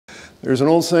There's an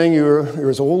old saying, you're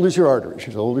as old as your arteries,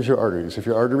 as old as your arteries. If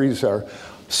your arteries are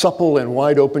supple and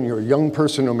wide open, you're a young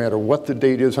person no matter what the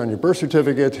date is on your birth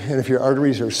certificate. And if your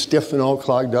arteries are stiff and all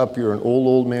clogged up, you're an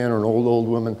old man or an old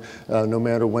woman no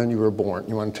matter when you were born.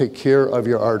 You want to take care of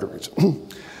your arteries.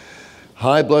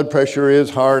 High blood pressure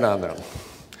is hard on them.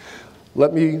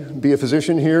 Let me be a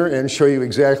physician here and show you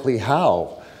exactly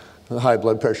how the high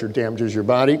blood pressure damages your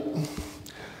body.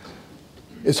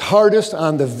 It's hardest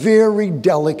on the very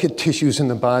delicate tissues in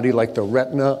the body, like the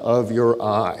retina of your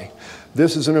eye.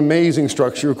 This is an amazing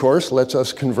structure, of course, lets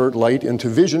us convert light into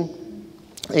vision.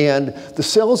 And the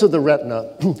cells of the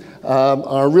retina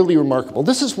are really remarkable.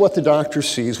 This is what the doctor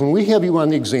sees when we have you on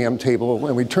the exam table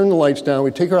and we turn the lights down,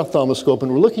 we take our ophthalmoscope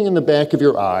and we're looking in the back of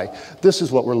your eye. This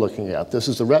is what we're looking at. This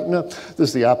is the retina, this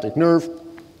is the optic nerve,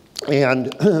 and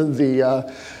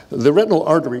the retinal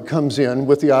artery comes in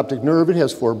with the optic nerve. It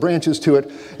has 4 branches to it,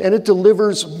 and it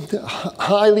delivers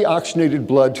highly oxygenated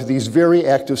blood to these very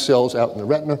active cells out in the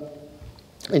retina,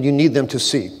 and you need them to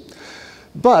see.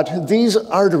 But these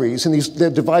arteries, and they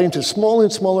divide into small and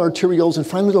smaller arterioles and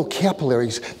finally little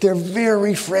capillaries. They're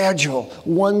very fragile,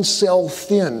 1 cell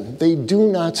thin. They do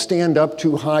not stand up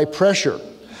to high pressure.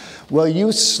 Well,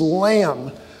 you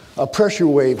slam a pressure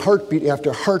wave, heartbeat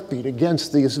after heartbeat,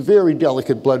 against these very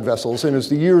delicate blood vessels, and as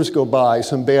the years go by,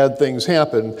 some bad things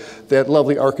happen. That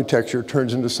lovely architecture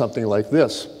turns into something like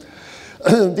this.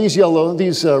 These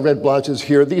red blotches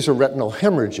here, these are retinal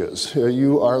hemorrhages.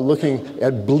 You are looking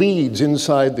at bleeds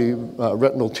inside the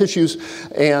retinal tissues,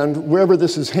 and wherever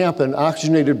this has happened,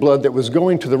 oxygenated blood that was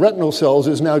going to the retinal cells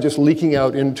is now just leaking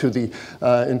out into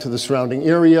the surrounding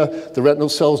area. The retinal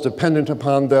cells dependent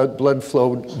upon that blood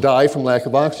flow die from lack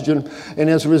of oxygen, and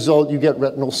as a result, you get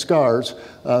retinal scars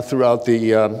throughout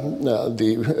the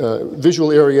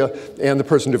visual area, and the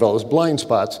person develops blind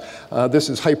spots. This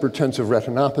is hypertensive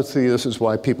retinopathy. This is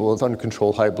why people with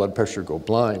uncontrolled high blood pressure go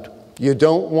blind. You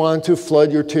don't want to flood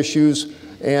your tissues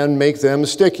and make them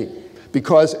sticky,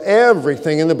 because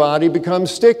everything in the body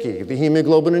becomes sticky. The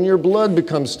hemoglobin in your blood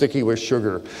becomes sticky with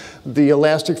sugar. The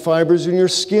elastic fibers in your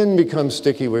skin become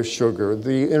sticky with sugar.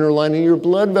 The inner lining of your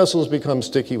blood vessels become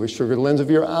sticky with sugar. The lens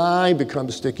of your eye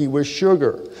becomes sticky with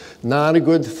sugar. Not a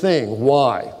good thing.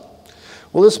 Why?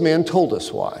 Well, this man told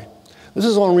us why. This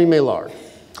is Henri Maillard.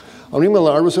 Henri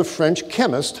Maillard was a French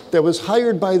chemist that was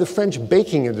hired by the French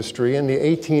baking industry in the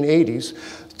 1880s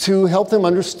to help them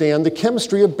understand the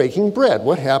chemistry of baking bread.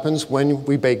 What happens when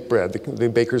we bake bread? The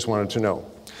bakers wanted to know.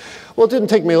 Well, it didn't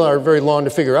take Maillard very long to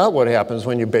figure out what happens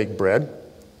when you bake bread.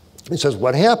 He says,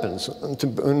 what happens?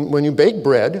 When you bake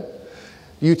bread,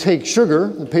 you take sugar,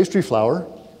 the pastry flour,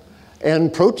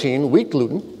 and protein, wheat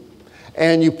gluten,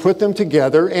 and you put them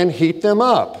together and heat them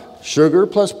up. Sugar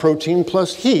plus protein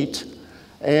plus heat.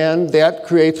 And that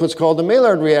creates what's called the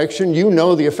Maillard reaction. You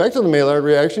know the effect of the Maillard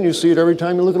reaction. You see it every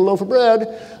time you look at a loaf of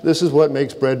bread. This is what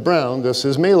makes bread brown. This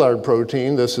is Maillard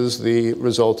protein. This is the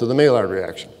result of the Maillard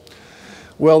reaction.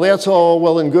 Well, that's all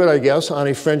well and good, I guess, on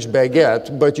a French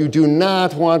baguette, but you do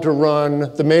not want to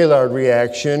run the Maillard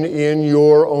reaction in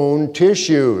your own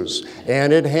tissues.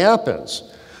 And it happens.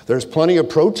 There's plenty of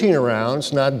protein around.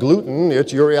 It's not gluten.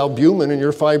 It's your albumin and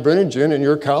your fibrinogen and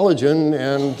your collagen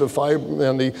and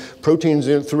the proteins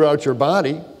throughout your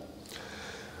body.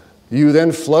 You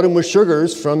then flood them with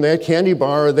sugars from that candy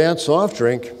bar or that soft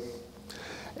drink,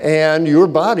 and your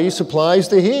body supplies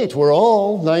the heat. We're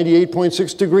all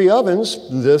 98.6 degree ovens.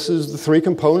 This is the 3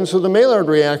 components of the Maillard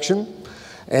reaction.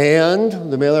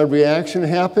 And the Maillard reaction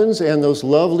happens, and those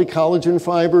lovely collagen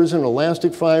fibers and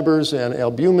elastic fibers and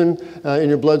albumin in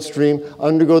your bloodstream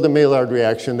undergo the Maillard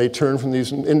reaction. They turn from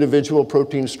these individual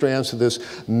protein strands to this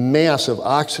mass of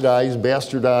oxidized,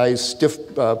 bastardized, stiff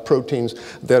proteins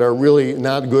that are really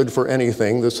not good for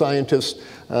anything. The scientists,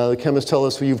 the chemists tell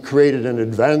us, you've created an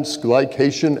advanced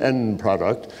glycation end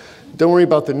product. Don't worry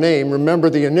about the name. Remember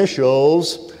the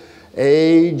initials.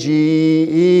 AGE,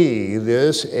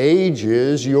 this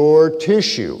ages your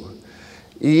tissue.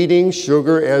 Eating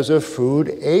sugar as a food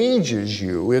ages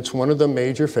you. It's one of the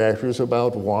major factors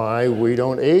about why we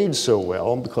don't age so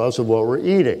well, because of what we're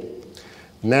eating.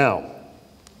 Now,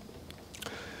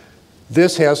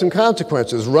 this has some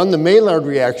consequences. Run the Maillard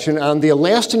reaction on the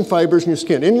elastin fibers in your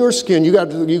skin. In your skin,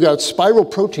 you got spiral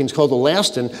proteins called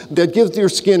elastin that give your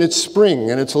skin its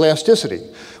spring and its elasticity.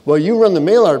 Well, you run the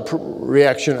Maillard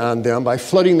reaction on them by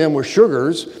flooding them with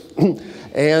sugars,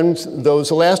 and those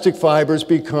elastic fibers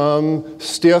become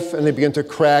stiff and they begin to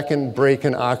crack and break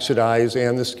and oxidize,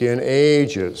 and the skin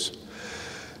ages.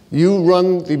 You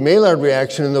run the Maillard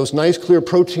reaction and those nice clear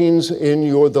proteins in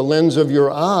the lens of your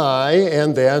eye,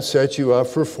 and that sets you up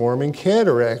for forming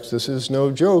cataracts. This is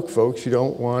no joke, folks. You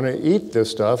don't want to eat this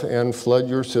stuff and flood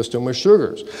your system with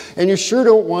sugars. And you sure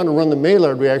don't want to run the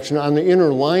Maillard reaction on the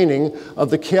inner lining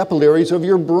of the capillaries of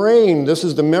your brain. This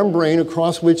is the membrane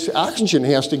across which oxygen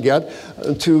has to get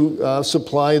to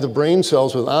supply the brain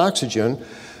cells with oxygen.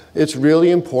 It's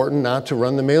really important not to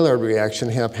run the Maillard reaction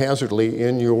haphazardly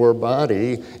in your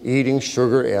body. Eating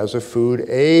sugar as a food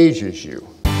ages you.